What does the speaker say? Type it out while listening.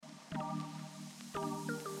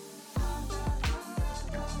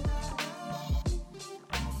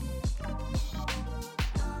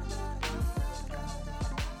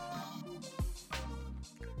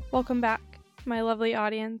Welcome back, my lovely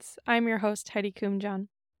audience. I'm your host, Heidi Kumjan.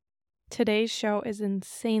 Today's show is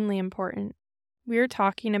insanely important. We're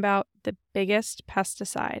talking about the biggest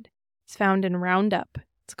pesticide. It's found in Roundup.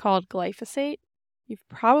 It's called glyphosate. You've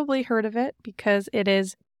probably heard of it because it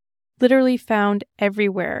is literally found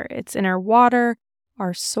everywhere. It's in our water,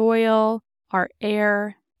 our soil, our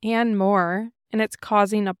air, and more. And it's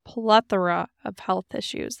causing a plethora of health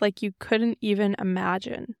issues like you couldn't even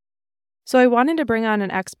imagine. So I wanted to bring on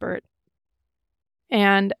an expert,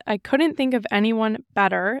 and I couldn't think of anyone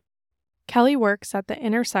better. Kelly works at the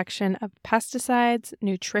intersection of pesticides,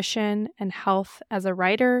 nutrition, and health as a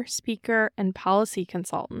writer, speaker, and policy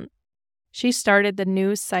consultant. She started the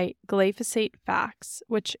news site Glyphosate Facts,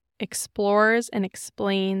 which explores and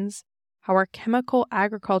explains how our chemical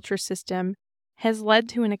agriculture system has led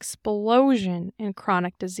to an explosion in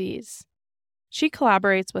chronic disease. She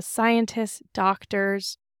collaborates with scientists,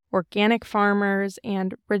 doctors, organic farmers,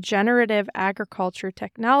 and regenerative agriculture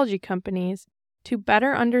technology companies to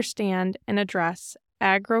better understand and address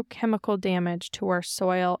agrochemical damage to our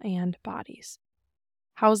soil and bodies.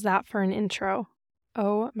 How's that for an intro?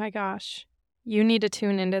 Oh my gosh. You need to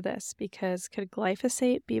tune into this because could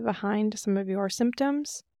glyphosate be behind some of your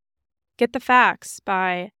symptoms? Get the facts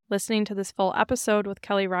by listening to this full episode with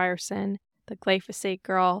Kelly Ryerson, the glyphosate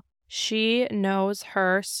girl. She knows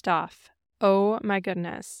her stuff. Oh my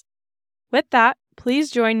goodness. With that, please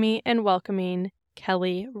join me in welcoming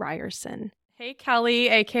Kelly Ryerson. Hey, Kelly,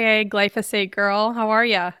 aka Glyphosate Girl. How are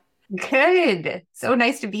ya? Good. So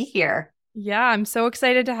nice to be here. Yeah, I'm so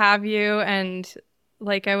excited to have you. And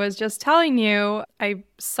like I was just telling you, I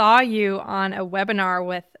saw you on a webinar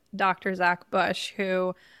with Dr. Zach Bush,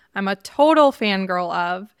 who I'm a total fangirl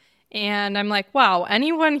of. And I'm like, wow,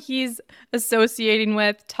 anyone he's associating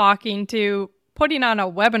with, talking to, putting on a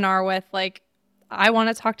webinar with, like, I want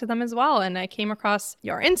to talk to them as well. And I came across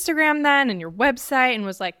your Instagram then and your website and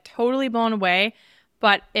was like totally blown away.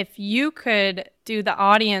 But if you could do the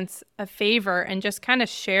audience a favor and just kind of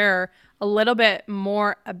share a little bit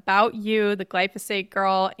more about you, the glyphosate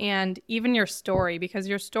girl, and even your story, because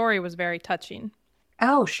your story was very touching.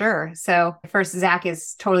 Oh, sure. So first, Zach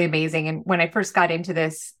is totally amazing. And when I first got into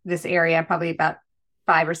this area, probably about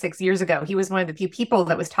 5 or 6 years ago, he was one of the few people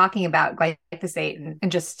that was talking about glyphosate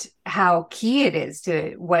and just how key it is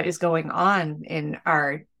to what is going on in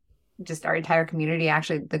our entire community,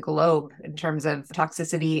 actually the globe, in terms of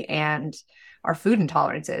toxicity and our food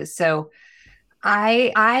intolerances. So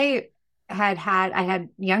I had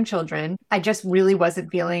young children. I just really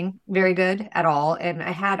wasn't feeling very good at all. And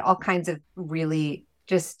I had all kinds of really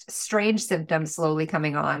just strange symptoms slowly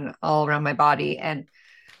coming on all around my body. And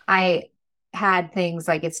I had things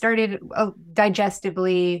like it started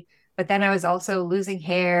digestively, but then I was also losing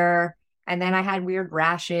hair. And then I had weird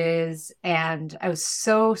rashes and I was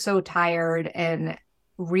so tired and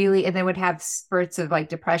then would have spurts of like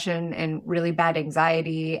depression and really bad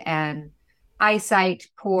anxiety and eyesight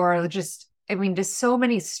poor, just so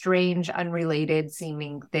many strange, unrelated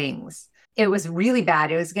seeming things. It was really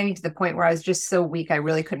bad. It was getting to the point where I was just so weak, I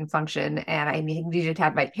really couldn't function. And I needed to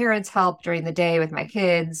have my parents help during the day with my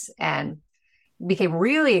kids, and became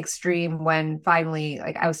really extreme when finally,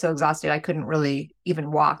 like, I was so exhausted, I couldn't really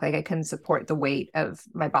even walk. Like, I couldn't support the weight of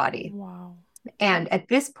my body. Wow. And at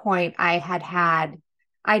this point,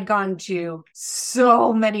 I'd gone to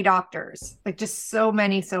so many doctors, like just so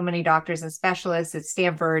many doctors and specialists at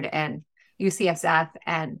Stanford and UCSF,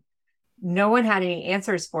 and no one had any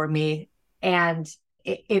answers for me. And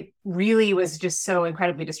it really was just so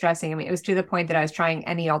incredibly distressing. I mean, it was to the point that I was trying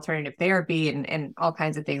any alternative therapy and all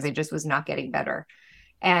kinds of things. I just was not getting better.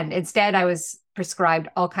 And instead, I was prescribed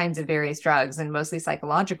all kinds of various drugs, and mostly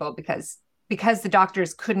psychological, because the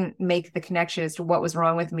doctors couldn't make the connection as to what was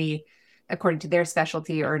wrong with me according to their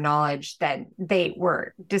specialty or knowledge. That they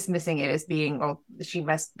were dismissing it as being, well, she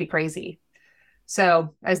must be crazy.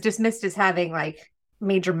 So I was dismissed as having like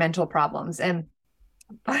major mental problems. And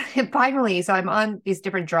finally, so I'm on these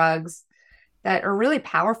different drugs that are really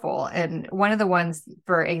powerful. And one of the ones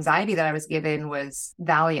for anxiety that I was given was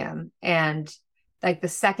Valium. And like the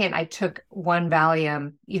second I took one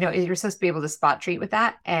Valium, you're supposed to be able to spot treat with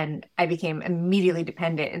that. And I became immediately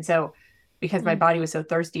dependent. And so because my body was so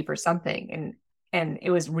thirsty for something, and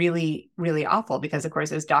it was really, really awful because of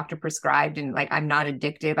course it was doctor prescribed, and like, I'm not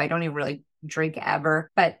addictive. I don't even really drink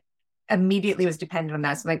ever, but immediately was dependent on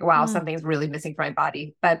that. So like, wow, something's really missing from my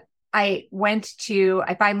body. But I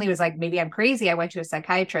finally was like, maybe I'm crazy. I went to a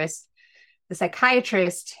psychiatrist. The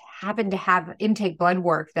psychiatrist happened to have intake blood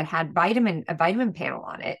work that had a vitamin panel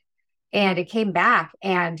on it. And it came back.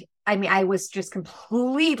 And I mean, I was just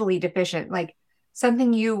completely deficient, like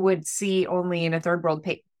something you would see only in a third world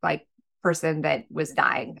like person that was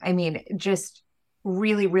dying. I mean, just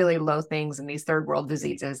really, really low things in these third world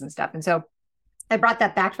diseases and stuff. And so I brought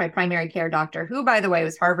that back to my primary care doctor, who, by the way,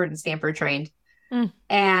 was Harvard and Stanford trained. Mm.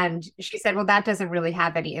 And she said, well, that doesn't really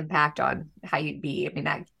have any impact on how you'd be. I mean,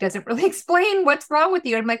 that doesn't really explain what's wrong with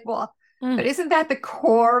you. I'm like, well, but isn't that the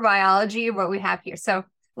core biology of what we have here? So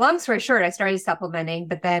long story short, I started supplementing,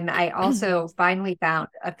 but then I also finally found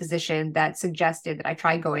a physician that suggested that I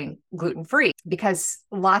try going gluten-free, because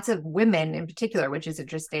lots of women in particular, which is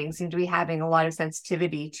interesting, seem to be having a lot of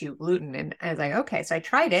sensitivity to gluten. And I was like, okay, so I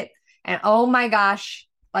tried it, and oh my gosh,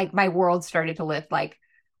 like my world started to lift. Like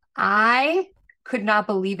I could not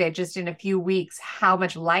believe it, just in a few weeks, how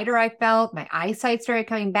much lighter I felt. My eyesight started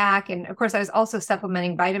coming back. And of course, I was also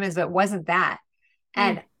supplementing vitamins, but it wasn't that.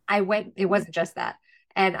 And it wasn't just that.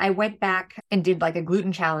 And I went back and did like a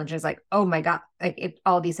gluten challenge. I was like, oh my God, like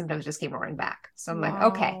all these symptoms just came roaring back. So I'm like,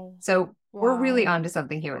 okay, so we're really onto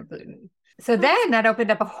something here with gluten. So then that opened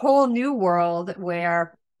up a whole new world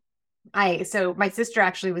where so my sister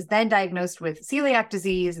actually was then diagnosed with celiac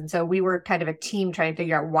disease. And so we were kind of a team trying to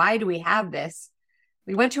figure out, why do we have this?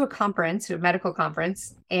 We went to a medical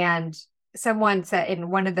conference, and someone said,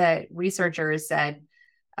 and one of the researchers said,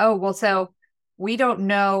 oh, well, so we don't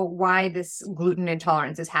know why this gluten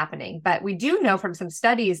intolerance is happening, but we do know from some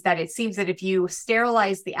studies that it seems that if you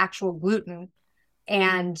sterilize the actual gluten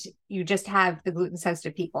and you just have the gluten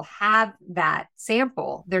sensitive people have that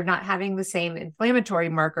sample, they're not having the same inflammatory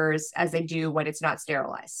markers as they do when it's not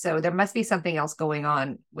sterilized. So there must be something else going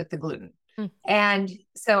on with the gluten. And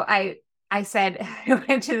so I said, I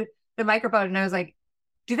went to the microphone and I was like,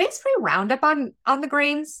 do they spray Roundup on the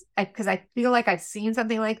grains? Because I feel like I've seen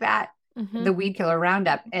something like that, the weed killer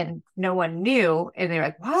Roundup, and no one knew. And they're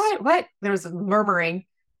like, what? There was murmuring,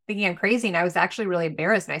 thinking I'm crazy. And I was actually really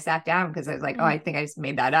embarrassed. And I sat down because I was like, oh, I think I just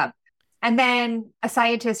made that up. And then a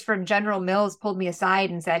scientist from General Mills pulled me aside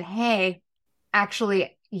and said, hey,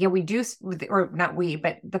 actually, yeah, we do, or not we,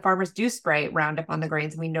 but the farmers do spray Roundup on the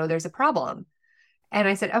grains, and we know there's a problem. And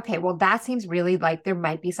I said, okay, well, that seems really like there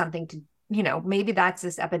might be something to, maybe that's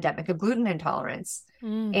this epidemic of gluten intolerance.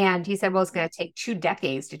 And he said, well, it's going to take 2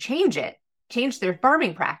 decades to change their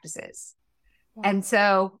farming practices. Wow. And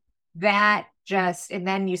so and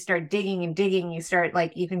then you start digging and digging,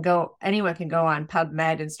 anyone can go on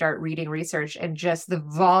PubMed and start reading research, and just the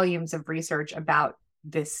volumes of research about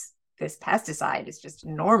this pesticide is just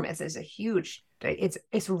enormous.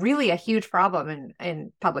 It's really a huge problem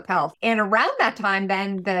in public health. And around that time,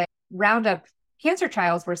 then the Roundup cancer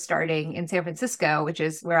trials were starting in San Francisco, which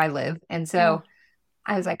is where I live. And so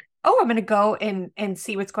I was like, oh, I'm going to go and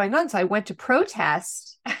see what's going on. So I went to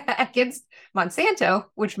protest against Monsanto,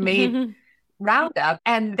 which made Roundup.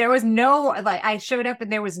 And there was I showed up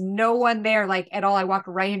and there was no one there at all. I walked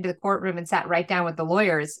right into the courtroom and sat right down with the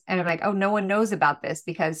lawyers. And I'm like, oh, no one knows about this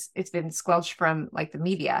because it's been squelched from the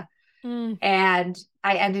media. And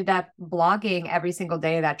I ended up blogging every single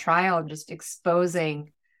day of that trial and just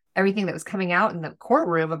exposing everything that was coming out in the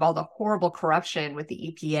courtroom of all the horrible corruption with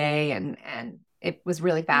the EPA. And it was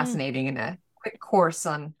really fascinating, and a quick course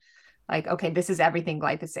on okay, this is everything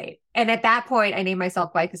glyphosate. And at that point, I named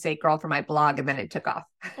myself Glyphosate Girl for my blog, and then it took off.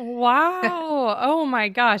 Wow. Oh my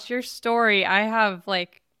gosh, your story. I've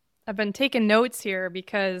been taking notes here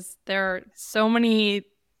because there are so many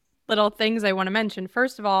little things I want to mention.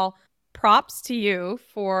 First of all, props to you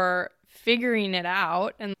for figuring it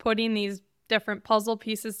out and putting these different puzzle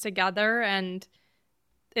pieces together. And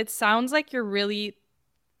it sounds like you're really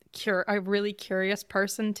a really curious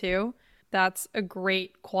person too. That's a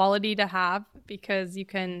great quality to have, because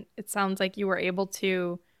it sounds like you were able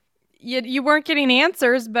to, you weren't getting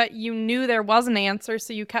answers, but you knew there was an answer.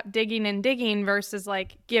 So you kept digging and digging versus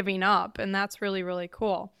giving up. And that's really, really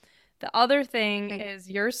cool. The other thing is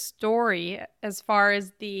your story as far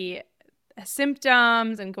as the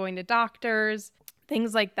symptoms and going to doctors,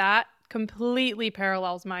 things like that, completely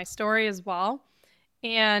parallels my story as well.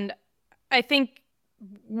 And I think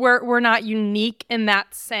we're not unique in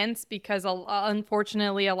that sense, because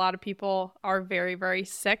unfortunately a lot of people are very, very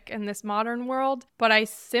sick in this modern world. But I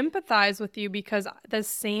sympathize with you because the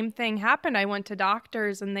same thing happened. I went to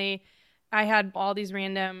doctors and I had all these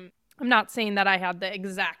random, I'm not saying that I had the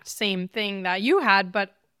exact same thing that you had,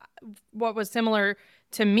 but what was similar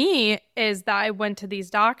to me is that I went to these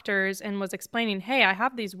doctors and was explaining, hey, I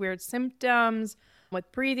have these weird symptoms with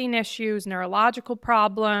breathing issues, neurological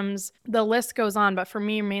problems. The list goes on, but for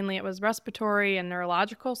me, mainly it was respiratory and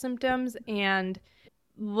neurological symptoms. And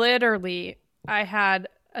literally, I had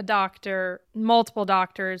multiple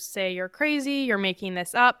doctors say, you're crazy, you're making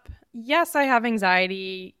this up. Yes, I have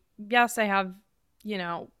anxiety. Yes, I have,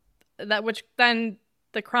 that, which then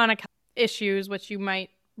the chronic issues, which you might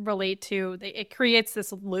relate to, it creates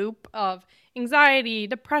this loop of anxiety,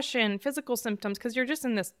 depression, physical symptoms, because you're just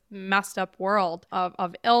in this messed up world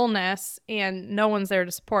of illness and no one's there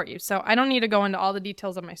to support you. So I don't need to go into all the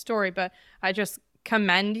details of my story, but I just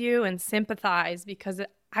commend you and sympathize because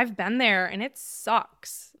I've been there and it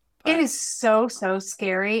sucks. It is so, so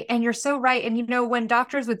scary. And you're so right. And when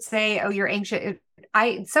doctors would say, oh, you're anxious,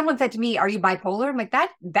 someone said to me, are you bipolar? I'm like,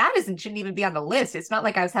 that shouldn't even be on the list. It's not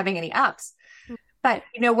like I was having any ups. But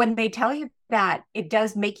when they tell you that, it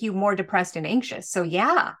does make you more depressed and anxious. So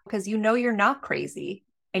yeah, because you're not crazy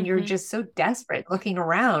and you're just so desperate looking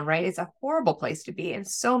around, right? It's a horrible place to be. And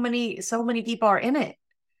so many people are in it.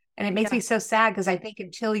 And it makes me so sad because I think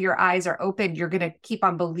until your eyes are opened, you're going to keep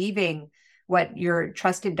on believing what your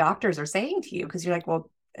trusted doctors are saying to you. Because you're like,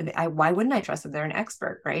 well, why wouldn't I trust them? They're an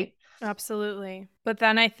expert, right? Absolutely. But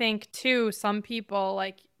then I think too, some people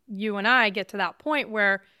like you and I get to that point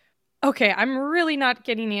where, okay, I'm really not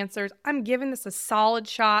getting answers. I'm giving this a solid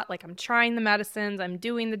shot. Like I'm trying the medicines, I'm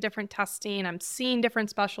doing the different testing, I'm seeing different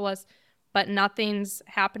specialists, but nothing's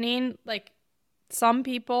happening. Like some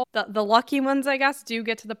people, the lucky ones, I guess, do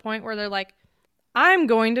get to the point where they're like, I'm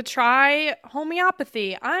going to try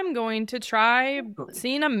homeopathy. I'm going to try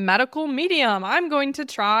seeing a medical medium. I'm going to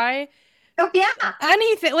try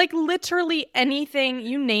anything, like literally anything,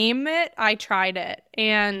 you name it, I tried it.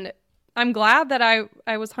 And I'm glad that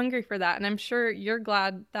I was hungry for that. And I'm sure you're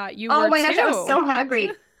glad that you were too. Oh my gosh, I was so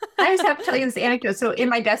hungry. I just have to tell you this anecdote. So in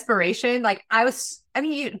my desperation, like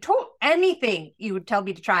you told anything you would tell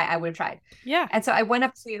me to try, I would have tried. Yeah. And so I went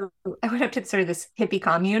up to sort of this hippie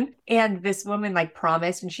commune, and this woman like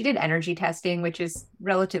promised, and she did energy testing, which is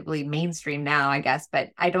relatively mainstream now, I guess, but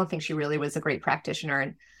I don't think she really was a great practitioner.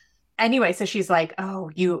 And anyway, so she's like, oh,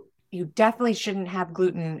 you definitely shouldn't have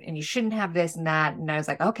gluten and you shouldn't have this and that. And I was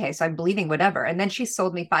like, okay, so I'm believing whatever. And then she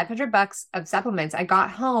sold me $500 of supplements. I got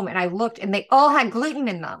home and I looked and they all had gluten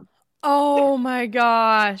in them. Oh my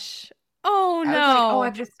gosh. Oh no. I was like, oh,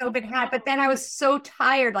 I've just so been had. But then I was so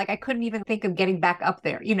tired. Like I couldn't even think of getting back up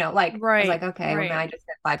there. Like I was like, okay, well, now I just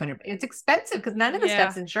had 500. It's expensive because none of the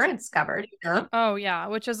stuff's insurance covered. Oh yeah.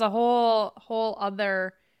 Which is a whole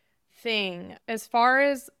other thing as far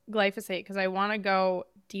as glyphosate, because I want to go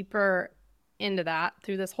deeper into that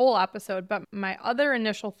through this whole episode. But my other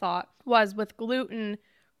initial thought was with gluten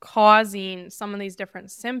causing some of these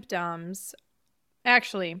different symptoms.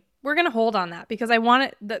 Actually, we're going to hold on that because I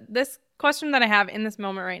want this question that I have in this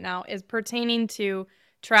moment right now is pertaining to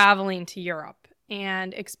traveling to Europe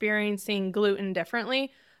and experiencing gluten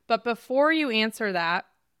differently. But before you answer that,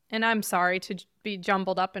 and I'm sorry to be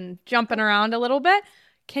jumbled up and jumping around a little bit,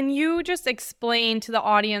 can you just explain to the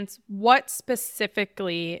audience what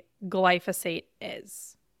specifically glyphosate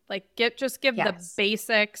is? Like give the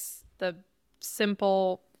basics, the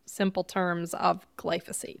simple terms of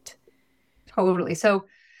glyphosate. Totally. So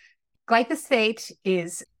glyphosate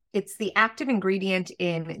it's the active ingredient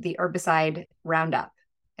in the herbicide Roundup.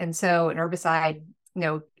 And so an herbicide,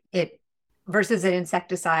 it versus an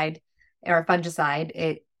insecticide or a fungicide,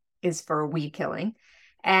 it is for weed killing.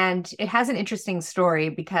 And it has an interesting story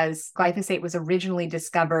because glyphosate was originally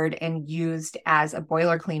discovered and used as a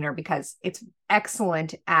boiler cleaner because it's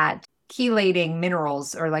excellent at chelating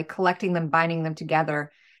minerals or like collecting them, binding them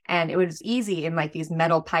together. And it was easy in like these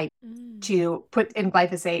metal pipes to put in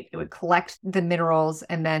glyphosate. It would collect the minerals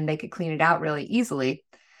and then they could clean it out really easily.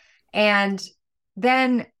 And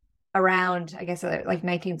then around, I guess, like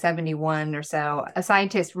 1971 or so, a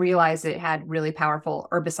scientist realized that it had really powerful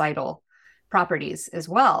herbicidal properties as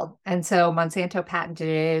well. And so Monsanto patented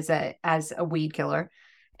it as a weed killer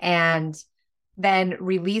and then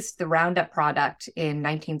released the Roundup product in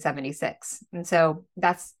 1976. And so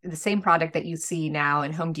that's the same product that you see now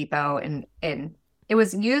in Home Depot. And it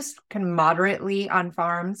was used kind of moderately on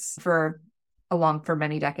farms for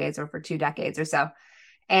many decades or for 2 decades or so.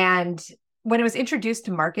 And when it was introduced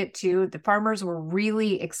to market too, the farmers were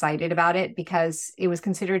really excited about it because it was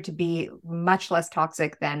considered to be much less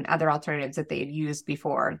toxic than other alternatives that they had used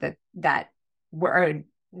before that were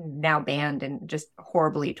now banned and just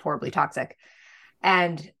horribly, horribly toxic.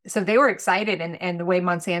 And so they were excited. And the way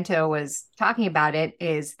Monsanto was talking about it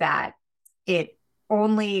is that it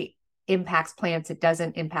only impacts plants. It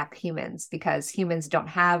doesn't impact humans because humans don't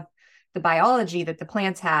have the biology that the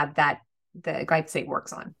plants have that the glyphosate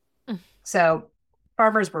works on. So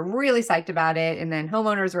farmers were really psyched about it. And then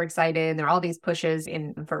homeowners were excited. And there were all these pushes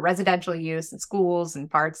for residential use in schools and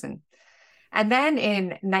parks. And then in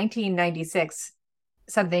 1996,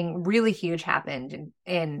 something really huge happened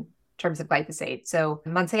in terms of glyphosate. So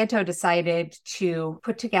Monsanto decided to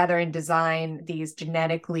put together and design these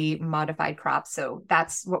genetically modified crops. So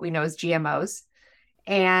that's what we know as GMOs.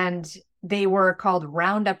 And they were called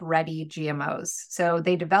Roundup Ready GMOs. So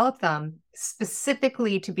they developed them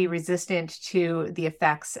specifically to be resistant to the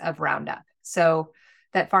effects of Roundup. So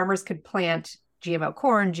that farmers could plant GMO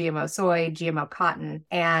corn, GMO soy, GMO cotton,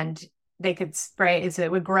 and they could spray, so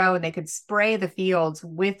it would grow and they could spray the fields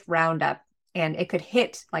with Roundup and it could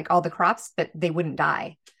hit like all the crops, but they wouldn't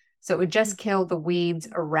die. So it would just kill the weeds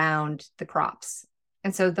around the crops.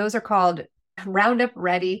 And so those are called Roundup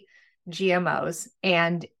Ready GMOs.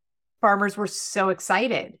 And farmers were so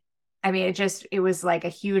excited. I mean, it was like a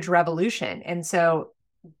huge revolution. And so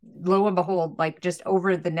lo and behold, like just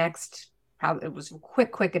over the next, it was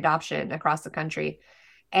quick adoption across the country.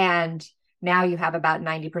 And now you have about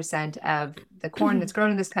 90% of the corn that's grown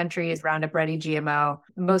in this country is Roundup Ready GMO.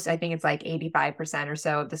 Most, I think it's like 85% or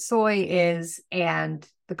so of the soy is, and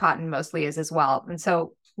the cotton mostly is as well. And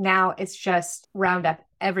so now it's just Roundup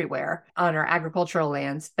everywhere on our agricultural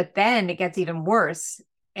lands. But then it gets even worse.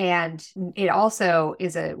 And it also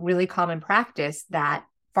is a really common practice that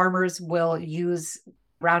farmers will use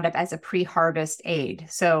Roundup as a pre-harvest aid.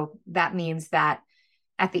 So that means that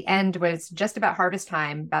at the end, when it's just about harvest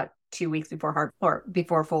time, about 2 weeks before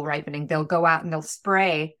full ripening, they'll go out and they'll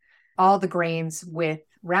spray all the grains with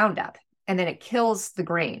Roundup, and then it kills the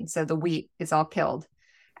grain. So the wheat is all killed.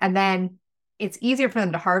 And then it's easier for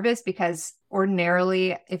them to harvest because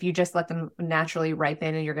ordinarily, if you just let them naturally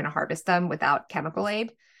ripen and you're going to harvest them without chemical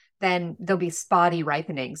aid, then they'll be spotty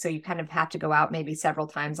ripening. So you kind of have to go out maybe several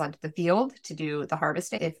times onto the field to do the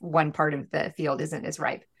harvesting if one part of the field isn't as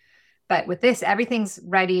ripe. But with this, everything's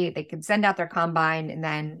ready. They can send out their combine and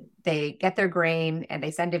then they get their grain and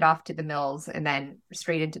they send it off to the mills and then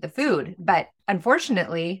straight into the food. But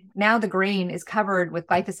unfortunately, now the grain is covered with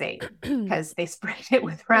glyphosate because they sprayed it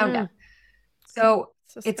with Roundup. So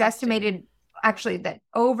it's estimated actually that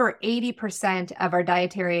over 80% of our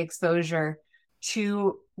dietary exposure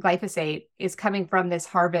to glyphosate is coming from this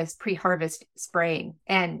pre-harvest spraying.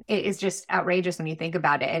 And it is just outrageous when you think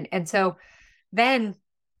about it. And so then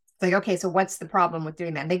it's like, okay, so what's the problem with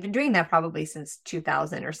doing that? And they've been doing that probably since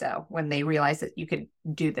 2000 or so when they realized that you could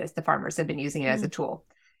do this. The farmers have been using it as a tool.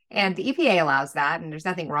 And the EPA allows that, and there's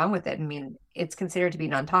nothing wrong with it. I mean, it's considered to be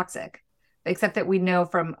non-toxic, except that we know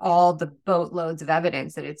from all the boatloads of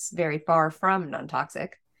evidence that it's very far from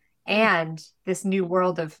non-toxic. And this new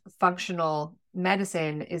world of functional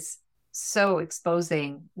medicine is so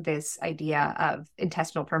exposing this idea of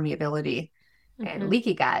intestinal permeability and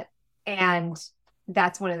leaky gut. And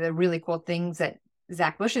that's one of the really cool things that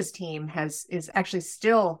Zach Bush's team is actually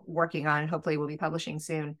still working on, and hopefully will be publishing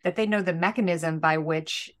soon, that they know the mechanism by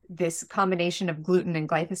which this combination of gluten and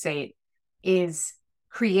glyphosate is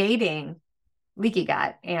creating leaky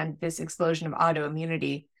gut and this explosion of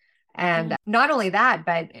autoimmunity. And not only that,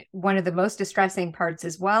 but one of the most distressing parts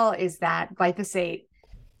as well is that glyphosate,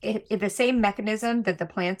 the same mechanism that the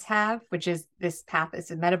plants have, which is this path,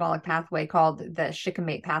 it's a metabolic pathway called the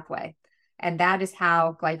shikimate pathway. And that is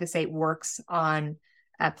how glyphosate works on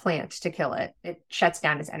a plant to kill it. It shuts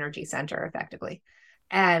down its energy center effectively.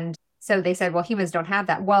 And so they said, well, humans don't have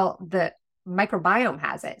that. Well, the microbiome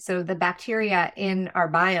has it. So the bacteria in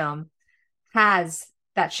our biome has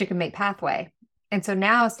that shikimate pathway. And so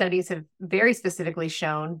now studies have very specifically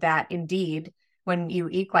shown that indeed, when you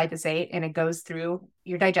eat glyphosate and it goes through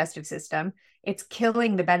your digestive system, it's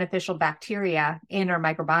killing the beneficial bacteria in our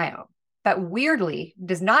microbiome, but weirdly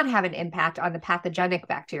does not have an impact on the pathogenic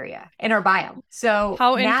bacteria in our biome. So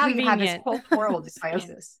now you have this whole horrible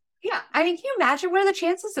dysbiosis. Yeah. I mean, can you imagine what are the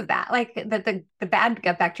chances of that? Like the bad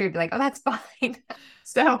gut bacteria would be like, oh, that's fine.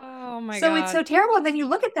 So it's so terrible. And then you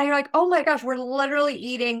look at that, you're like, oh my gosh, we're literally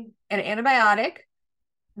eating an antibiotic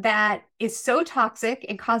that is so toxic.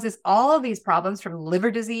 It causes all of these problems from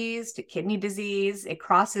liver disease to kidney disease. It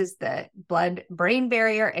crosses the blood-brain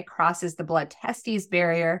barrier. It crosses the blood-testes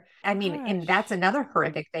barrier. I mean, and that's another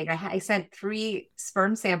horrific thing. I sent 3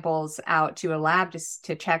 sperm samples out to a lab just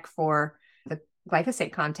to check for the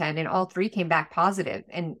glyphosate content, and all 3 came back positive.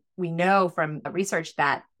 And we know from research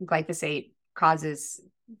that glyphosate causes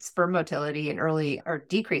sperm motility and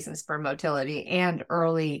decrease in sperm motility and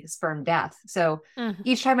early sperm death. So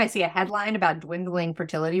each time I see a headline about dwindling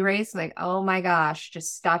fertility rates, I'm like, oh my gosh,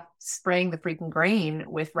 just stop spraying the freaking grain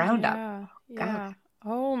with Roundup. Yeah.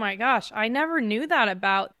 Oh my gosh. I never knew that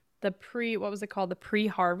about the what was it called? The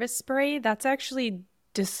pre-harvest spray. That's actually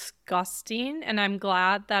disgusting. And I'm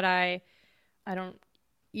glad that I don't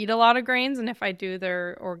eat a lot of grains, and if I do,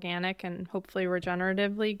 they're organic and hopefully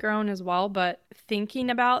regeneratively grown as well. But thinking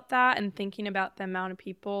about that and thinking about the amount of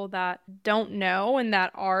people that don't know and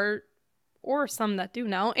that are, or some that do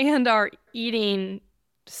know, and are eating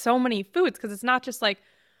so many foods, because it's not just like,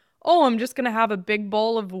 oh, I'm just going to have a big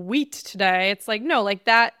bowl of wheat today. It's like, no, like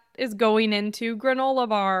that is going into granola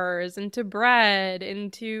bars, into bread,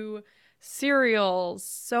 into cereals,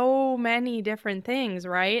 so many different things,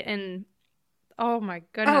 right? And oh my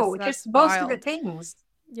goodness, Oh, that's just most of the wild. things.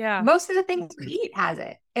 Yeah. Most of the things we eat has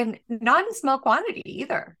it, and not in small quantity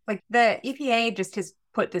either. Like the EPA just has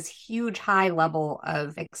put this huge high level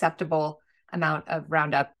of acceptable amount of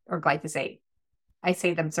Roundup or glyphosate. I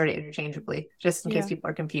say them sort of interchangeably, just in case Yeah. people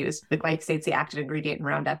are confused. The glyphosate's the active ingredient in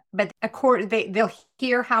Roundup, but they'll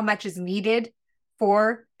hear how much is needed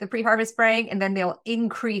for the pre-harvest spraying, and then they'll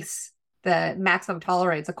increase the maximum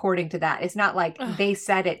tolerance according to that. It's not like Ugh. they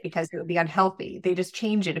set it because it would be unhealthy. They just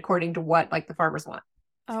change it according to what like the farmers want.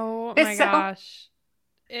 Oh my So gosh.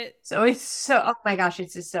 It, oh my gosh,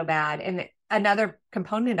 it's just so bad. And another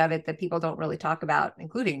component of it that people don't really talk about,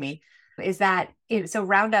 including me, is that in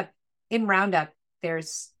Roundup,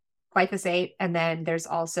 there's glyphosate, and then there's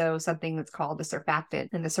also something that's called the surfactant.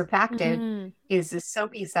 And the surfactant mm, is this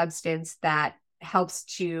soapy substance that helps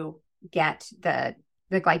to get the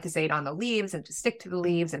glyphosate on the leaves and to stick to the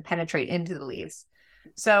leaves and penetrate into the leaves.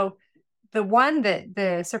 So the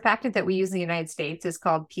surfactant that we use in the United States is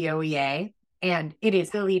called POEA, and it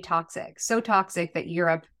is really toxic. So toxic that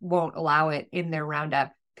Europe won't allow it in their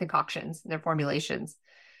Roundup concoctions, their formulations.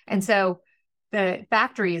 And so the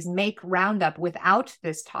factories make Roundup without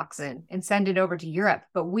this toxin and send it over to Europe,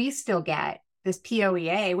 but we still get this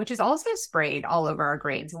POEA, which is also sprayed all over our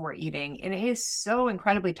grains when we're eating. And it is so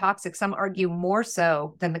incredibly toxic. Some argue more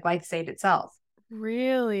so than the glyphosate itself.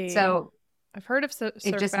 really? So I've heard of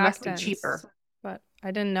it just must be surfactants, cheaper. but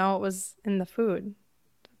I didn't know it was in the food.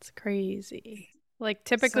 That's crazy. Like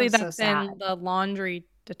So, typically so that's in sad. the laundry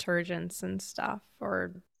detergents and stuff,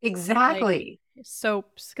 or like Exactly.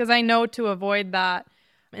 soaps, because I know to avoid that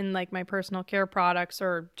in like my personal care products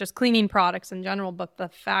or just cleaning products in general. But the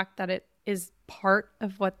fact that it is part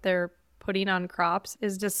of what they're putting on crops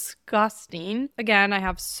is disgusting. Again, I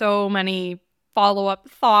have so many follow-up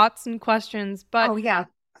thoughts and questions, but Oh, yeah.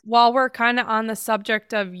 while we're kind of on the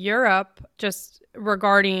subject of Europe, just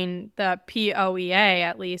regarding the POEA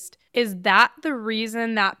at least, is that the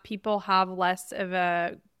reason that people have less of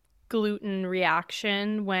a gluten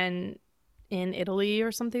reaction when in Italy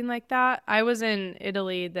or something like that? I was in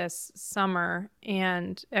Italy this summer,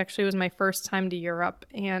 and actually it was my first time to Europe,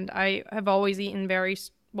 and I have always eaten very,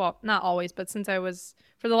 well, not always, but since I was,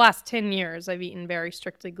 for the last 10 years, I've eaten very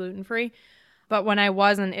strictly gluten-free. But when I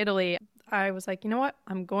was in Italy, I was like, you know what?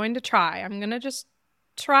 I'm going to try. I'm going to just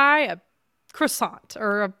try a croissant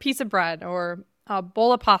or a piece of bread or a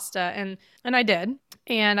bowl of pasta. And I did.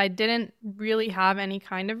 And I didn't really have any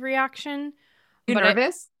kind of reaction, You but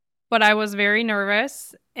nervous? I was very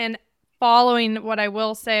nervous. And following, what I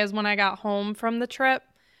will say is when I got home from the trip,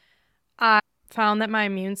 I found that my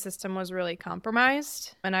immune system was really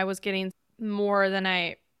compromised, and I was getting more than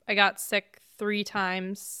I got sick 3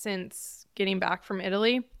 times since getting back from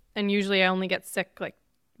Italy. And usually I only get sick like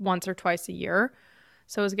once or twice a year.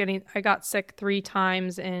 So I got sick 3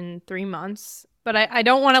 times in 3 months. But I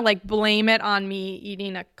don't want to like blame it on me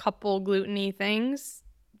eating a couple gluten-y things,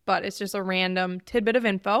 but it's just a random tidbit of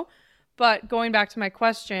info. But going back to my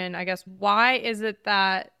question, I guess, why is it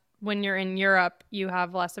that when you're in Europe, you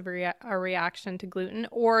have less of a reaction to gluten?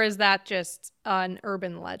 Or is that just an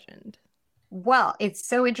urban legend? Well, it's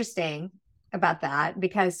so interesting about that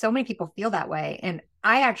because so many people feel that way. And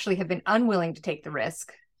I actually have been unwilling to take the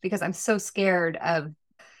risk because I'm so scared of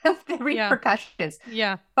the Yeah. repercussions.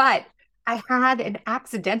 Yeah. But I had an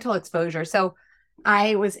accidental exposure. So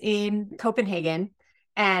I was in Copenhagen,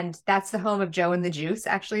 and that's the home of Joe and the Juice.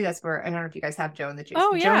 Actually, that's where I don't know if you guys have Joe and the Juice,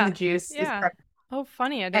 Oh, but Joe and the yeah. Juice is Yeah. Oh,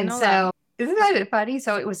 funny. I didn't and know that. so isn't that funny?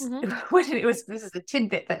 So it was Hmm. when it was this is a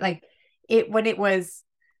tidbit, but like it when it was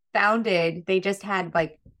founded, they just had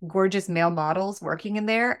like gorgeous male models working in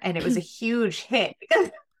there, and it was a huge hit because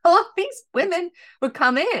all of these women would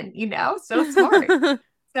come in, so smart.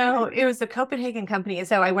 So it was a Copenhagen company. And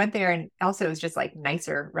so I went there, and also it was just like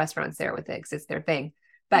nicer restaurants there with it because it's their thing.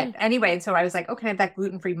 But Mm, anyway, and so I was like, okay, I have that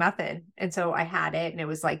gluten-free muffin. And so I had it, and it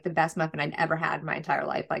was like the best muffin I'd ever had in my entire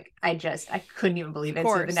life. Like I couldn't even believe of it.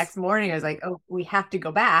 So the course. next morning I was like, oh, we have to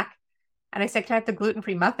go back. And I said, can I have the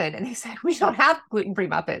gluten-free muffin? And they said, we don't have gluten-free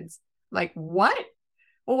muffins. I'm like, what?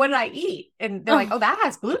 Well, what did I eat? And they're like, Oh, oh, that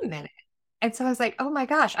has gluten in it. And so I was like, oh my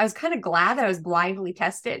gosh, I was kind of glad that I was blindly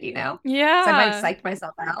tested. So I might have yeah. psyched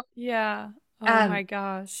myself out. Yeah. Oh my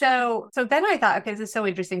gosh. So then I thought, okay, this is so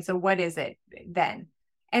interesting. So what is it then?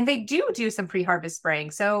 And they do some pre-harvest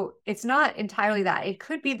spraying. So it's not entirely that. It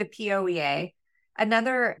could be the POEA.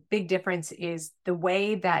 Another big difference is the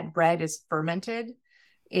way that bread is fermented.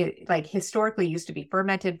 It like historically used to be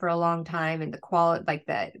fermented for a long time, and the quality, like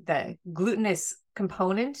the glutinous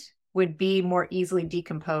component would be more easily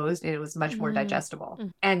decomposed, and it was much more digestible.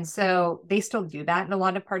 And so they still do that in a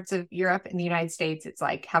lot of parts of Europe. In the United States, it's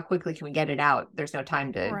like, how quickly can we get it out? There's no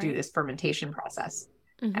time to do this fermentation process.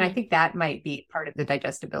 And I think that might be part of the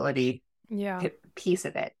digestibility piece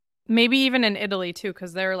of it. Maybe even in Italy too,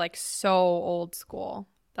 because they're like so old school.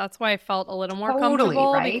 That's why I felt a little more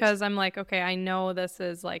comfortable, right? Because I'm like, okay, I know this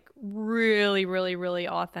is like really, really, really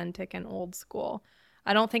authentic and old school.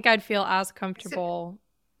 I don't think I'd feel as comfortable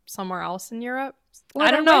somewhere else in Europe. Well,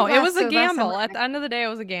 I don't know. It was a gamble. At the end of the day, it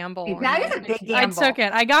was a gamble. That is a big gamble. I took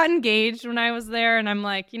it. I got engaged when I was there, and I'm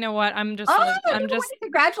like, you know what?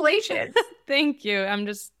 Congratulations. Thank you.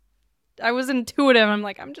 I was intuitive. I'm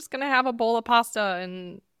like, I'm just gonna have a bowl of pasta,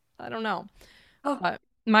 and I don't know. But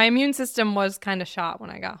my immune system was kind of shot when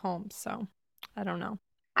I got home, so I don't know.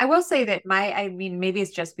 I will say that maybe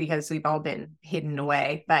it's just because we've all been hidden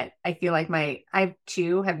away, but I feel like I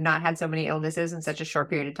too have not had so many illnesses in such a short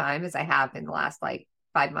period of time as I have in the last like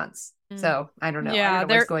 5 months. So I don't know. Yeah, I don't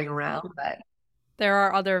know what's going around, but there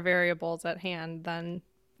are other variables at hand than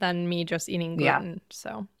me just eating gluten. Yeah.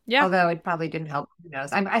 So yeah. Although it probably didn't help. Who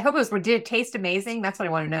knows? I hope did it taste amazing? That's what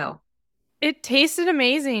I want to know. It tasted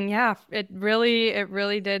amazing. Yeah, it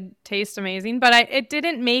really did taste amazing, but it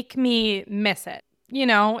didn't make me miss it. You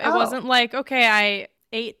know, it wasn't like, okay, I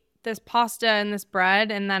ate this pasta and this bread,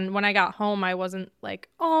 and then when I got home, I wasn't like,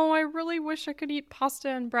 oh, I really wish I could eat pasta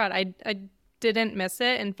and bread. I didn't miss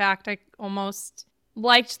it. In fact, I almost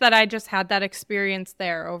liked that I just had that experience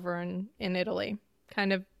there over in Italy,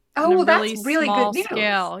 kind of. Oh, that's really small good news.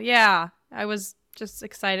 Scale. Yeah, I was just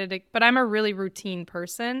excited, but I'm a really routine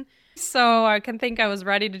person, so I can think I was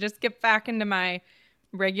ready to just get back into my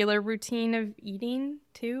regular routine of eating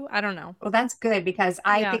too. I don't know. Well, that's good, because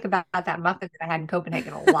I think about that muffin that I had in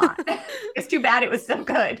Copenhagen a lot. It's too bad it was so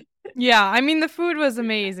good. Yeah, I mean, the food was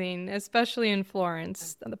amazing, especially in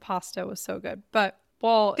Florence. The pasta was so good. But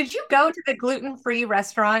did you go to the gluten-free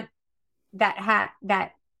restaurant that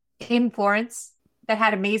in Florence that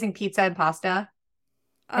had amazing pizza and pasta?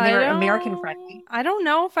 And they were American friendly. I don't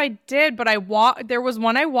know if I did, but there was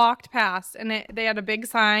one I walked past, and they had a big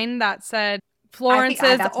sign that said Florence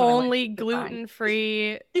is only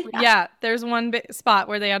gluten-free. Yeah, there's one spot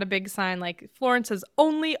where they had a big sign like Florence is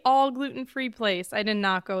only all gluten-free place. I did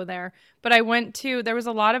not go there, but there was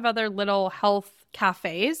a lot of other little health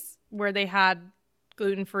cafes where they had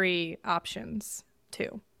gluten-free options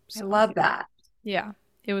too. So, I love that. Yeah,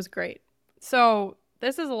 it was great. So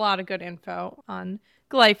this is a lot of good info on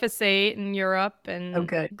glyphosate in Europe and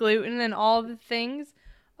gluten and all the things.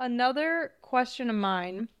 Another question of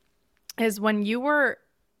mine is, when you were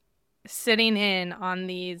sitting in on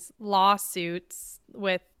these lawsuits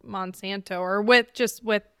with Monsanto or with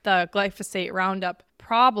the glyphosate Roundup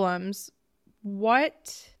problems,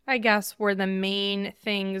 what, I guess, were the main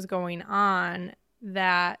things going on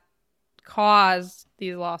that caused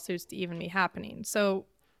these lawsuits to even be happening? So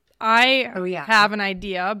I have an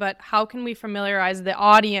idea, but how can we familiarize the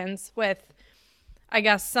audience with, I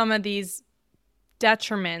guess, some of these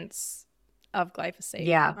detriments of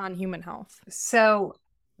glyphosate on human health? So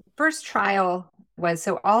first trial was,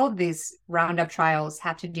 all of these Roundup trials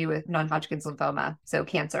have to do with non-Hodgkin's lymphoma, so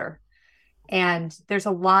cancer. And there's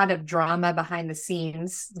a lot of drama behind the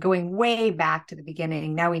scenes going way back to the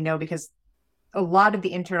beginning. Now we know because a lot of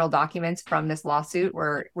the internal documents from this lawsuit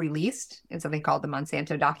were released in something called the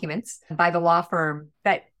Monsanto documents by the law firm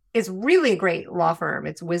that is really a great law firm.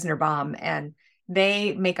 It's Wisner Baum, and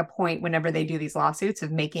they make a point whenever they do these lawsuits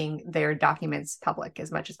of making their documents public as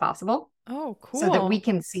much as possible. Oh, cool. So that we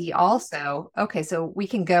can see also, so we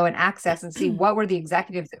can go and access and see what were the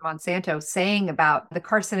executives at Monsanto saying about the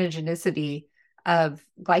carcinogenicity of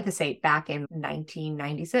glyphosate back in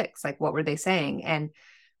 1996. Like, what were they saying? And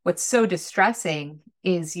what's so distressing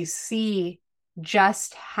is you see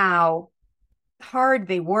just how hard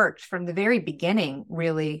they worked from the very beginning,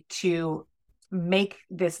 really, to make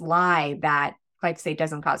this lie that glyphosate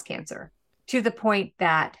doesn't cause cancer, to the point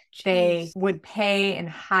that they would pay and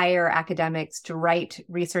hire academics to write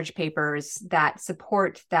research papers that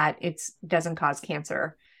support that it doesn't cause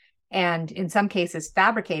cancer. And in some cases,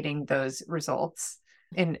 fabricating those results.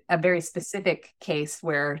 In a very specific case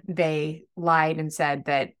where they lied and said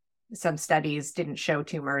that some studies didn't show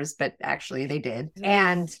tumors, but actually they did.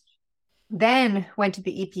 And then went to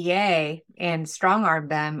the EPA and strong-armed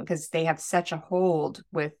them because they have such a hold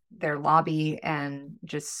with their lobby and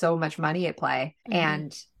just so much money at play,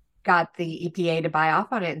 and got the EPA to buy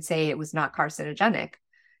off on it and say it was not carcinogenic.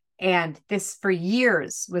 And this for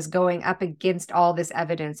years was going up against all this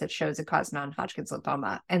evidence that shows it caused non-Hodgkin's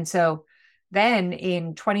lymphoma. And so then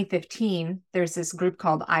in 2015, there's this group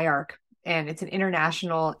called IARC, and it's an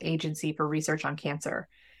international agency for research on cancer.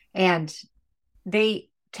 And they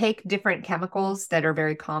take different chemicals that are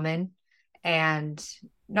very common, and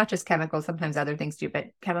not just chemicals, sometimes other things too, but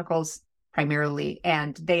chemicals primarily.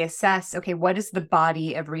 And they assess, okay, what does the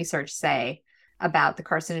body of research say about the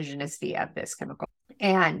carcinogenicity of this chemical?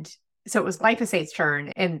 And so it was glyphosate's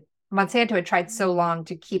turn. And Monsanto had tried so long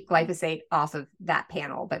to keep glyphosate off of that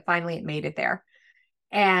panel, but finally it made it there.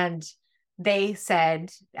 And they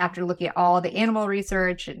said, after looking at all the animal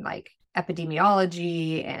research and like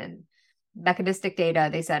epidemiology and mechanistic data,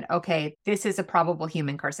 they said, okay, this is a probable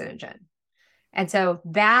human carcinogen. And so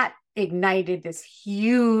that ignited this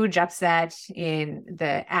huge upset in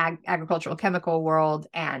the agricultural chemical world.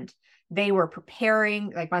 And they were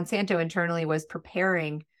preparing, like Monsanto internally was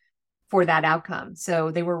preparing for that outcome.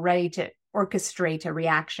 So they were ready to orchestrate a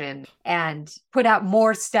reaction and put out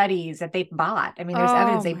more studies that they bought. I mean, there's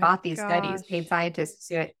evidence they bought these studies, paid scientists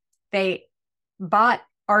to do it. They bought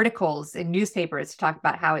articles in newspapers to talk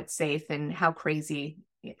about how it's safe and how crazy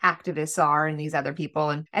activists are and these other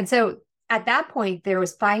people. And so at that point, there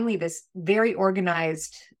was finally this very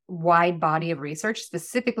organized, wide body of research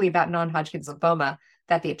specifically about non-Hodgkin's lymphoma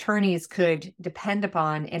that the attorneys could depend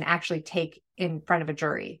upon and actually take in front of a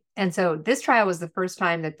jury. And so this trial was the first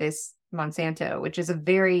time that this Monsanto, which is a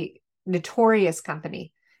very notorious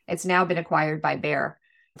company, it's now been acquired by Bayer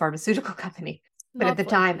pharmaceutical company. But at the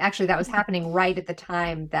time, actually, that was happening right at the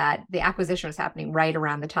time that the acquisition was happening, right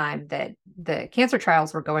around the time that the cancer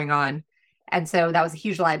trials were going on. And so that was a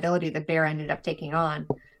huge liability that Bayer ended up taking on.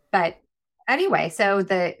 But anyway, so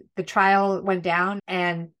the trial went down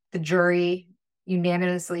and the jury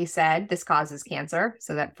unanimously said this causes cancer.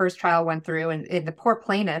 So that first trial went through, and the poor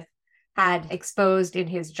plaintiff had exposed in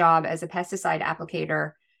his job as a pesticide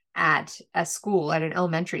applicator at a school, at an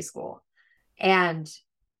elementary school. And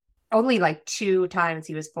only like 2 times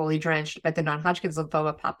he was fully drenched, but the non-Hodgkin's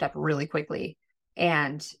lymphoma popped up really quickly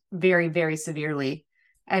and very, very severely.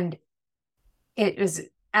 And it was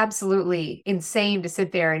absolutely insane to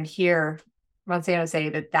sit there and hear Monsanto say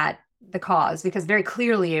that the cause, because very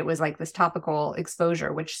clearly it was like this topical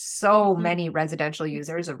exposure, which so many residential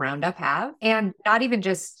users of Roundup have. And not even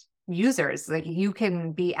just users, like you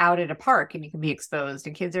can be out at a park and you can be exposed,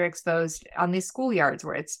 and kids are exposed on these schoolyards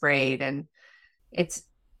where it's sprayed. And it's,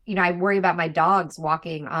 I worry about my dogs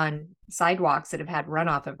walking on sidewalks that have had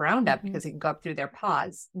runoff of Roundup because it can go up through their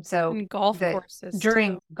paws. And so and golf courses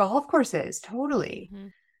during golf courses, totally.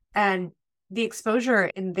 And the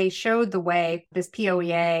exposure, and they showed the way this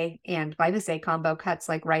POEA and glyphosate combo cuts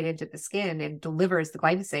like right into the skin and delivers the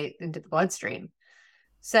glyphosate into the bloodstream.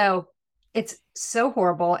 So it's so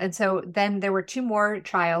horrible. And so then there were 2 more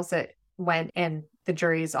trials that went, and the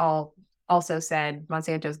juries all also said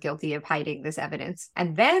Monsanto's guilty of hiding this evidence.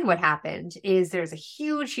 And then what happened is there's a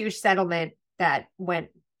huge, huge settlement that went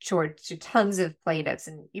to tons of plaintiffs.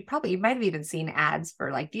 And you might have even seen ads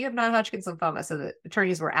for like, do you have non-Hodgkin's lymphoma? So the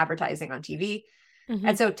attorneys were advertising on TV.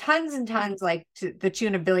 And so tons and tons, like to the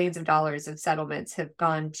tune of billions of dollars of settlements have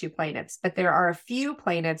gone to plaintiffs. But there are a few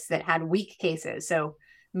plaintiffs that had weak cases. So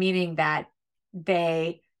meaning that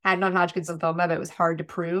they had non-Hodgkin's lymphoma, but it was hard to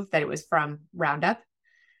prove that it was from Roundup.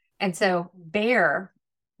 And so Bayer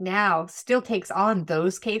now still takes on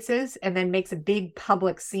those cases and then makes a big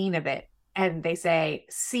public scene of it. And they say,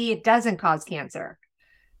 see, it doesn't cause cancer.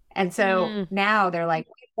 And so now they're like,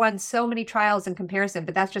 we've won so many trials in comparison,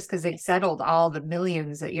 but that's just because they've settled all the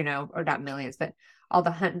millions, or not millions, but all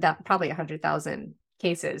the probably 100,000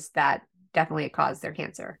 cases that definitely caused their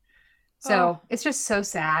cancer. So it's just so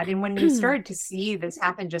sad. And when you started to see this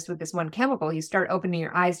happen just with this one chemical, you start opening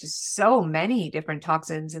your eyes to so many different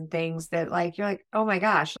toxins and things that like, you're like, oh my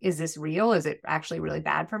gosh, is this real? Is it actually really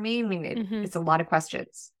bad for me? I mean, it's a lot of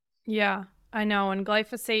questions. Yeah, I know. And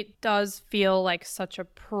glyphosate does feel like such a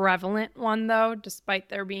prevalent one, though, despite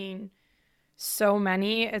there being so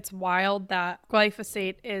many. It's wild that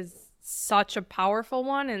glyphosate is such a powerful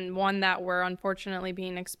one, and one that we're unfortunately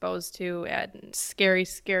being exposed to at scary,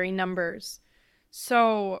 scary numbers.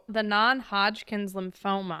 So the non-Hodgkin's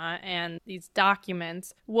lymphoma and these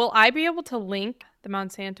documents, will I be able to link the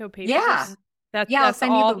Monsanto papers? Yeah. That's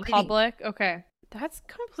all public? Okay. That's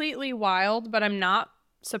completely wild, but I'm not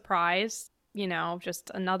surprised.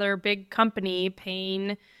 Just another big company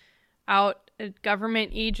paying out a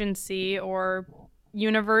government agency or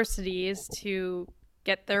universities to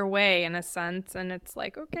get their way in a sense. And it's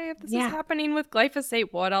like, okay, if this is happening with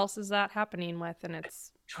glyphosate, what else is that happening with? And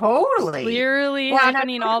it's totally clearly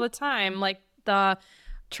happening all the time. Like the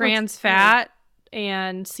trans fat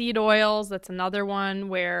and seed oils, that's another one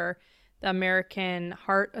where the American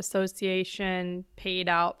Heart Association paid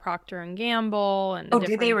out Procter and Gamble. And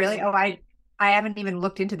did they really? Oh, I haven't even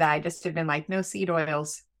looked into that. I just have been like, no seed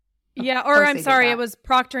oils. Yeah, or I'm sorry, it was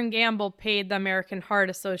Procter and Gamble paid the American Heart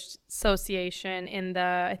Association in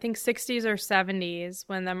the, I think, 60s or 70s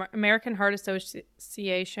when the American Heart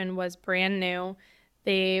Association was brand new.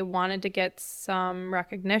 They wanted to get some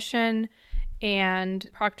recognition, and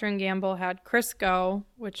Procter and Gamble had Crisco,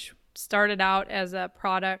 which started out as a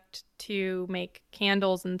product to make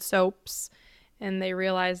candles and soaps, and they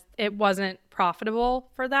realized it wasn't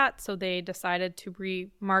profitable for that, so they decided to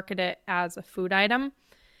remarket it as a food item.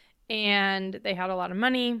 And they had a lot of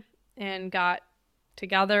money and got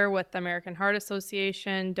together with the American Heart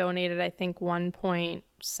Association, donated, I think,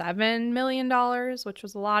 $1.7 million, which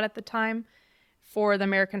was a lot at the time, for the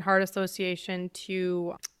American Heart Association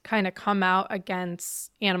to kind of come out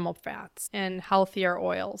against animal fats and healthier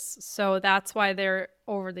oils. So that's why they're,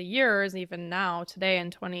 over the years, even now, today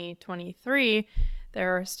in 2023,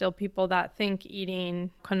 there are still people that think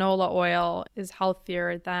eating canola oil is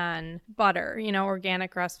healthier than butter,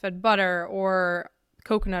 organic grass-fed butter or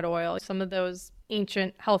coconut oil, some of those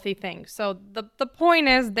ancient healthy things. So the point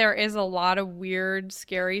is, there is a lot of weird,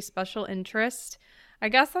 scary special interest, I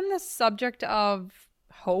guess, on the subject of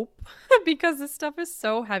hope, because this stuff is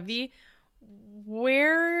so heavy.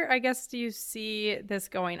 Where, I guess, do you see this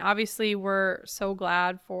going? Obviously, we're so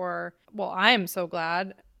glad I am so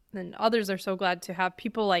glad, and others are so glad to have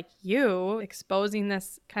people like you exposing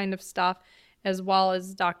this kind of stuff, as well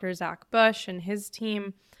as Dr. Zach Bush and his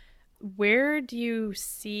team. Where do you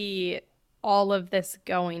see all of this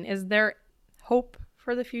going? Is there hope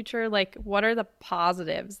for the future? Like, what are the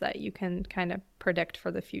positives that you can kind of predict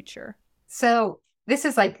for the future? So this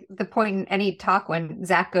is like the point in any talk when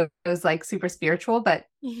Zach goes like super spiritual, but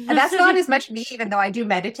that's not as much me, even though I do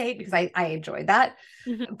meditate because I enjoy that.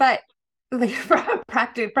 But like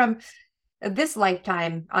from this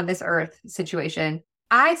lifetime on this earth situation,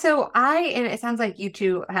 and it sounds like you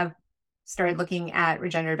two have started looking at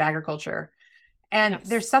regenerative agriculture, and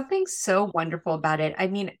there's something so wonderful about it. I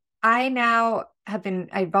mean, I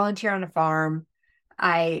volunteer on a farm.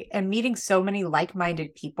 I am meeting so many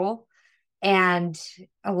like-minded people and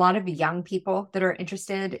a lot of young people that are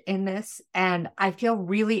interested in this. And I feel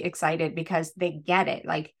really excited because they get it.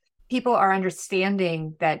 Like, people are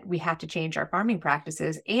understanding that we have to change our farming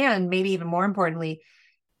practices. And maybe even more importantly,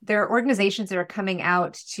 there are organizations that are coming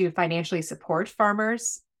out to financially support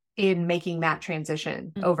farmers in making that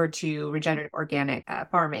transition over to regenerative organic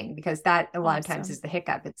farming, because that a lot of times is the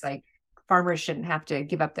hiccup. It's like farmers shouldn't have to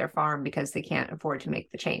give up their farm because they can't afford to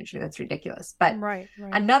make the change. That's ridiculous. But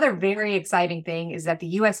another very exciting thing is that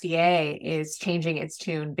the USDA is changing its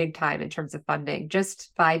tune big time in terms of funding.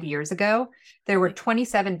 Just 5 years ago, there were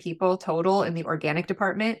 27 people total in the organic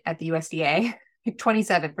department at the USDA,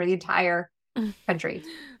 27 for the entire country.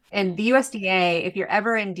 And the USDA, if you're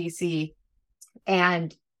ever in DC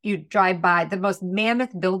and you drive by, the most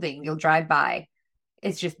mammoth building you'll drive by,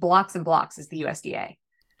 it's just blocks and blocks, is the USDA.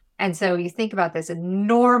 And so you think about this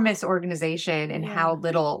enormous organization and how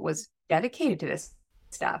little was dedicated to this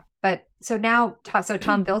stuff. But so now,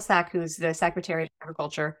 Tom Vilsack, who's the Secretary of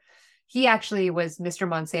Agriculture, he actually was Mr.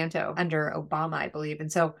 Monsanto under Obama, I believe.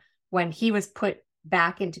 And so when he was put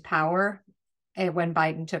back into power and when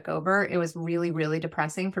Biden took over, it was really, really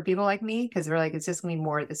depressing for people like me, because they're like, it's just going to be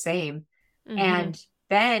more of the same. And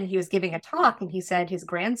then he was giving a talk and he said his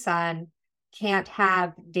grandson can't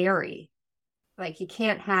have dairy. Like, he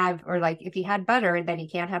can't have, or like if he had butter, then he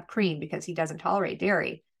can't have cream because he doesn't tolerate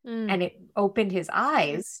dairy. And it opened his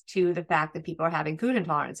eyes to the fact that people are having food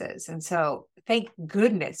intolerances. And so thank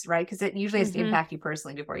goodness, right? Because it usually has to impact you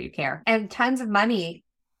personally before you care. And tons of money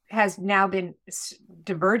has now been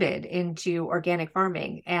diverted into organic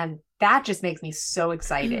farming. And that just makes me so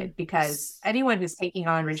excited, because anyone who's taking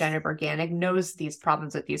on regenerative organic knows these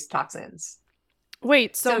problems with these toxins.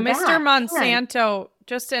 Wait, so Mr. Monsanto,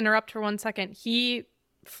 just to interrupt for 1 second, he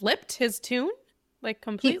flipped his tune? Like,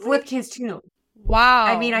 completely? He flipped his tune. Wow.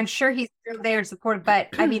 I mean, I'm sure he's still there to support, but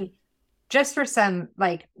I mean, just for some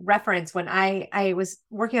like reference, when I was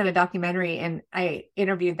working on a documentary and I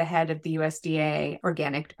interviewed the head of the USDA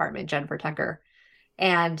organic department, Jennifer Tucker,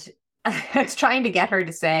 and I was trying to get her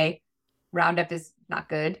to say Roundup is not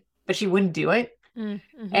good, but she wouldn't do it. And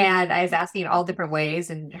I was asking all different ways,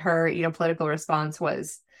 and her, political response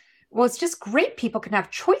was, well, it's just great. People can have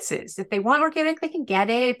choices. If they want organic, they can get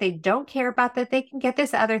it. If they don't care about that, they can get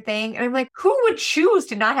this other thing. And I'm like, who would choose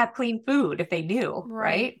to not have clean food if they knew,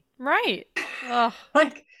 right? Right. Ugh.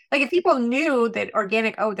 Like if people knew that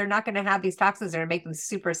organic, oh, they're not going to have these toxins that are make them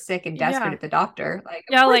super sick and desperate Yeah. at the doctor. Like, of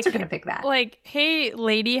Yeah, course like, they're going to pick that. like, hey,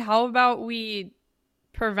 lady, how about we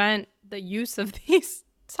prevent the use of these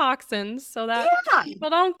toxins so that Yeah, people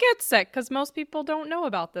don't get sick? Because most people don't know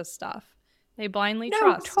about this stuff. They blindly no,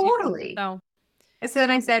 trust. You know? totally. So, And so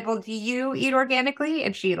then I said, well, do you eat organically?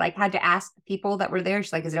 And she like had to ask the people that were there.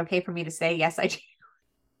 She's like, is it okay for me to say, yes, I do?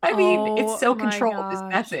 I mean, it's oh so my controlled, this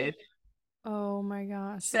gosh. message. Oh my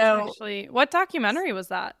gosh. That's So actually, what documentary was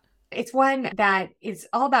that? it's one that is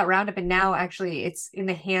all about Roundup. And now actually it's in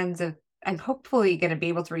the hands of, I'm hopefully going to be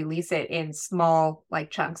able to release it in small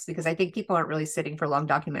like chunks because I think people aren't really sitting for long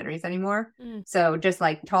documentaries anymore. Mm. So just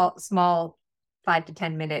like small 5 to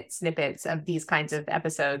 10 minute snippets of these kinds of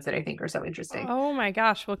episodes that I think are so interesting. Oh my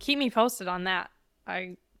gosh. Well, keep me posted on that.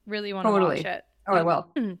 I really want to watch Totally. it. Oh, I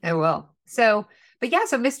will. I will. So, but yeah,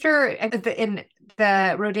 so in the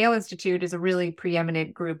Rodale Institute is a really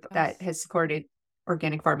preeminent group that has supported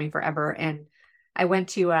organic farming forever. And I went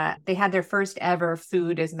to, they had their first ever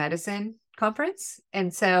food as medicine conference.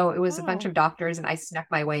 And so it was a bunch of doctors and I snuck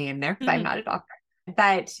my way in there because I'm not a doctor.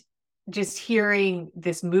 But just hearing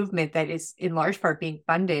this movement that is in large part being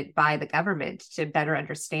funded by the government to better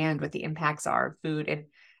understand what the impacts are of food.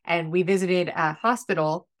 And we visited a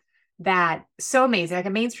hospital that so amazing, like a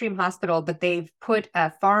mainstream hospital, but they've put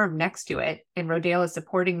a farm next to it and Rodale is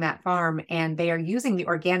supporting that farm and they are using the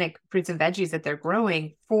organic fruits and veggies that they're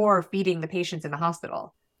growing for feeding the patients in the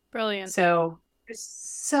hospital. Brilliant. So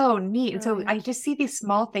it's so neat. And so Brilliant. I just see these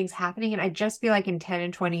small things happening and I just feel like in 10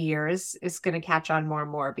 and 20 years it's going to catch on more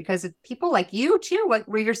and more because people like you too, like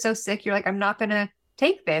where you're so sick, you're like, I'm not going to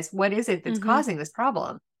take this. What is it that's causing this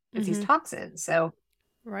problem? It's these toxins. So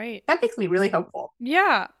that makes me really hopeful.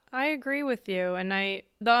 Yeah, I agree with you. And the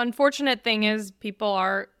unfortunate thing is people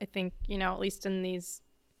are, I think, at least in these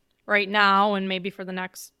right now and maybe for the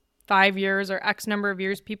next 5 years or X number of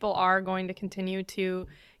years, people are going to continue to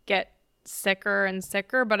get sicker and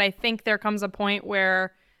sicker. But I think there comes a point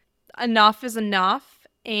where enough is enough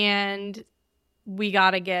and we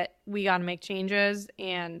gotta make changes.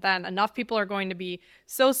 And then enough people are going to be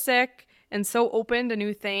so sick and so open to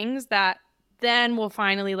new things that then we'll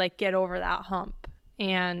finally like get over that hump.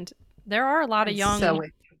 And there are a lot of young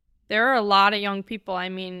people. I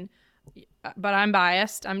mean, but I'm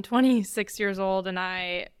biased. I'm 26 years old and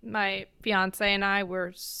my fiance and I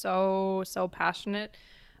were so passionate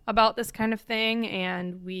about this kind of thing.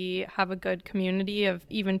 And we have a good community of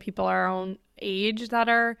even people our own age that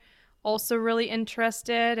are also really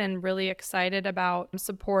interested and really excited about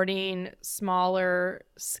supporting smaller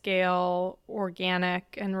scale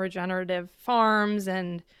organic and regenerative farms.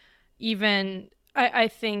 And even I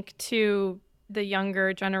think to the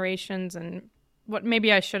younger generations, and what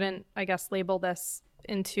maybe I shouldn't, I guess, label this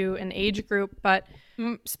into an age group, but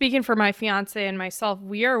speaking for my fiance and myself,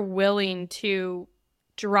 we are willing to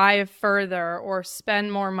drive further or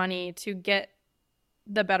spend more money to get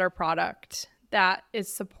the better product that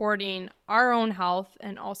is supporting our own health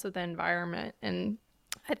and also the environment. And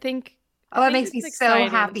I think it makes me so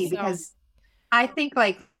happy because I think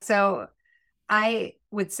I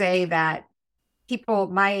would say that people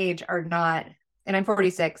my age are not, and I'm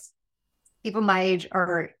 46, people my age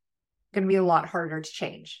are going to be a lot harder to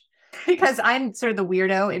change because I'm sort of the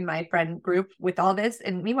weirdo in my friend group with all this.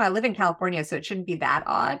 And meanwhile, I live in California, so it shouldn't be that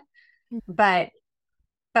odd. But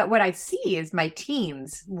what I see is my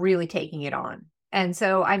teens really taking it on. And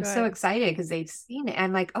so I'm so excited because they've seen it.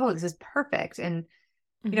 And like, oh, this is perfect. And,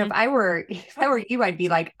 if I were you, I'd be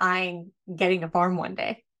like, I'm getting a farm one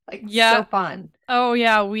day. Like, so fun. Oh,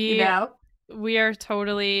 yeah. We are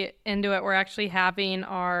totally into it. We're actually having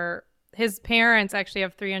his parents actually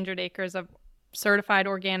have 300 acres of certified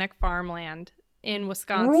organic farmland in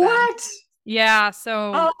Wisconsin. What? Yeah.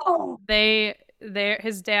 So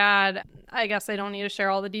his dad, I guess I don't need to share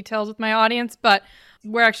all the details with my audience, but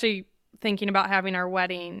we're actually thinking about having our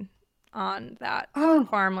wedding on that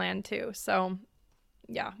farmland too. So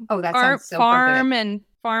yeah. Oh, that sounds so farm perfect. And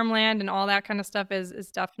farmland and all that kind of stuff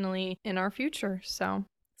is definitely in our future. So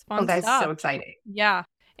it's fun that's stuff. So exciting. Yeah.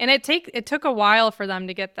 And it took a while for them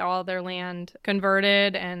to get all their land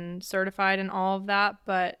converted and certified and all of that.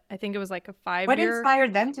 But I think it was like a 5-year. What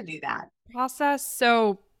inspired them to do that process?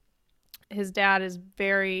 So his dad is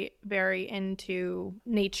very, very into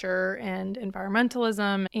nature and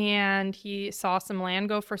environmentalism. And he saw some land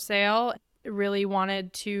go for sale, really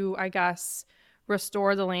wanted to, I guess,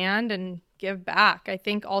 restore the land and give back. I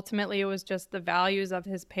think ultimately it was just the values of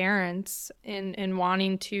his parents in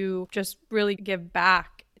wanting to just really give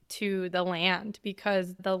back to the land,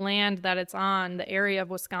 because the land that it's on, the area of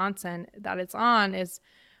Wisconsin that it's on, is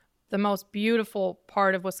the most beautiful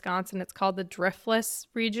part of Wisconsin. It's called the Driftless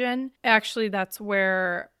region. Actually, that's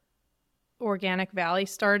where Organic Valley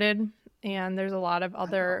started. And there's a lot of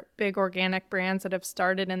other big organic brands that have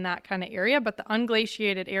started in that kind of area. But the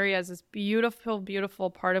unglaciated area is this beautiful,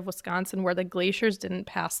 beautiful part of Wisconsin where the glaciers didn't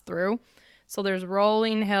pass through. So there's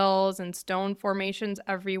rolling hills and stone formations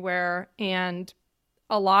everywhere. And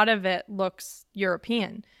a lot of it looks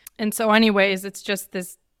European. And so anyways, it's just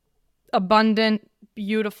this abundant,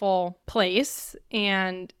 beautiful place.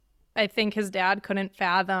 And I think his dad couldn't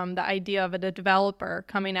fathom the idea of a developer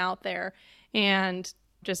coming out there and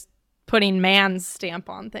just putting man's stamp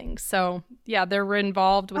on things. So yeah, they're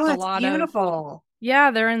involved with a lot beautiful.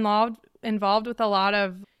 They're involved with a lot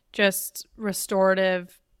of just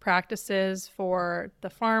restorative practices for the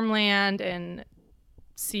farmland and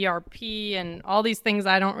CRP and all these things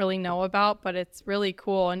I don't really know about, but it's really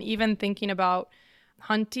cool. And even thinking about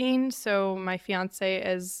hunting. So my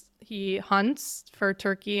fiance he hunts for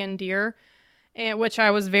turkey and deer, which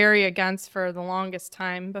I was very against for the longest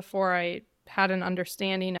time before I had an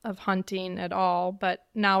understanding of hunting at all. But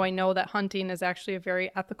now I know that hunting is actually a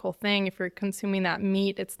very ethical thing. If you're consuming that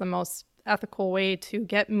meat, it's the most ethical way to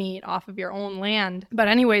get meat off of your own land. But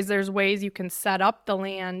anyways, there's ways you can set up the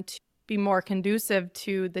land to be more conducive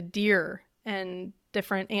to the deer and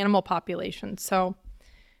different animal populations. So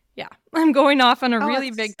yeah, I'm going off on a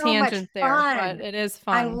really big tangent there, but it is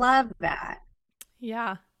fun. I love that.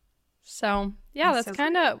 Yeah. So yeah,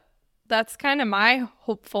 that's kind of my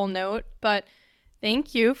hopeful note, but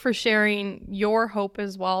thank you for sharing your hope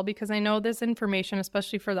as well, because I know this information,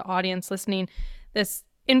 especially for the audience listening, this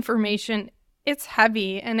information, it's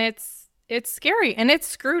heavy and it's scary and it's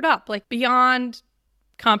screwed up, like beyond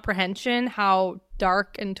comprehension, how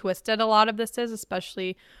dark and twisted a lot of this is,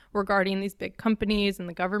 especially regarding these big companies and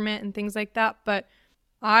the government and things like that. But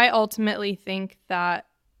I ultimately think that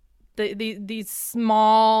these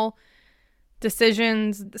small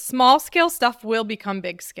decisions, the small scale stuff will become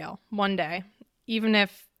big scale one day, even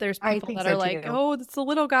if there's people that are like, oh, it's the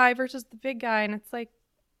little guy versus the big guy. And it's like,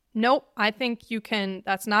 nope, I think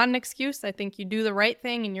that's not an excuse. I think you do the right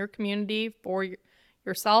thing in your community for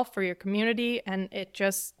yourself, for your community, and it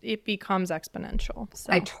becomes exponential.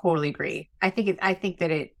 So I totally agree. I think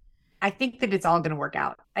that it's all going to work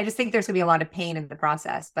out. I just think there's going to be a lot of pain in the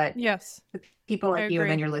process, but yes, people like you and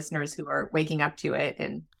then your listeners who are waking up to it.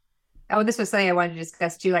 And this was something I wanted to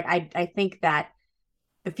discuss too. Like, I think that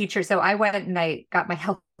the future. So I went and I got my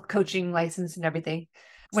health coaching license and everything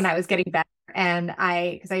when I was getting better. And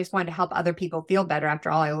because I just wanted to help other people feel better after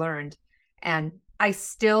all I learned. And I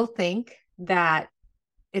still think that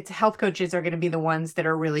health coaches are going to be the ones that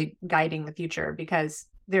are really guiding the future, because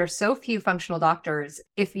there are so few functional doctors.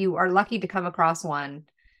 If you are lucky to come across one,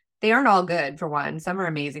 they aren't all good, for one. Some are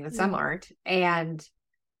amazing and some aren't. And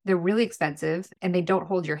they're really expensive and they don't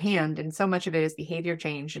hold your hand. And so much of it is behavior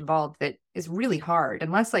change involved that is really hard,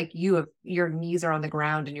 unless like your knees are on the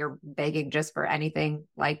ground and you're begging just for anything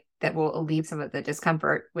like that will alleviate some of the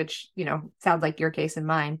discomfort, which, sounds like your case and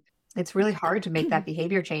mine. It's really hard to make that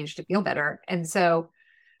behavior change to feel better. And so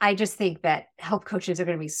I just think that health coaches are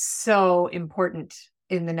going to be so important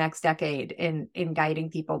in the next decade in guiding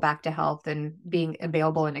people back to health and being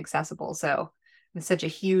available and accessible. So I'm such a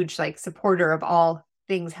huge supporter of all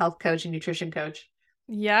things health coach and nutrition coach.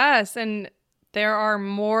 Yes. And there are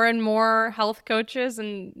more and more health coaches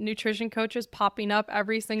and nutrition coaches popping up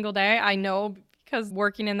every single day. I know, because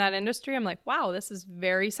working in that industry, I'm like, wow, this is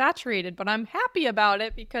very saturated, but I'm happy about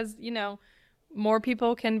it because, more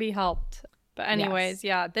people can be helped. But anyways,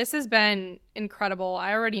 yeah, this has been incredible.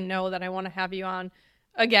 I already know that I want to have you on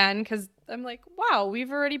again, because I'm like, wow,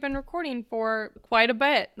 we've already been recording for quite a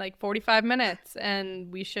bit, like 45 minutes,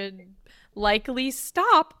 and we should likely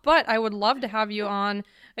stop. But I would love to have you on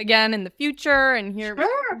again in the future and hear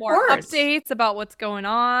more updates about what's going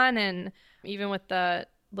on, and even with the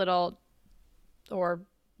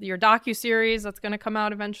your docuseries that's going to come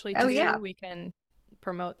out eventually too. Yeah, we can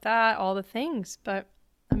promote that, all the things. But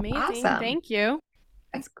amazing. Awesome. Thank you.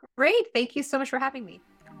 That's great. Thank you so much for having me.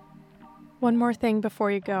 One more thing before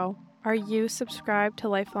you go. Are you subscribed to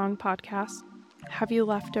Lifelong Podcast? Have you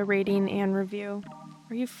left a rating and review?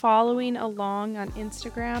 Are you following along on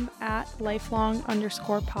Instagram at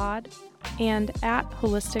lifelong_pod and at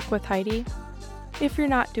Holistic with Heidi? If you're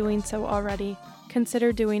not doing so already,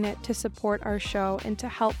 consider doing it to support our show and to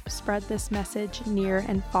help spread this message near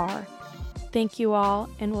and far. Thank you all,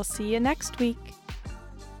 and we'll see you next week.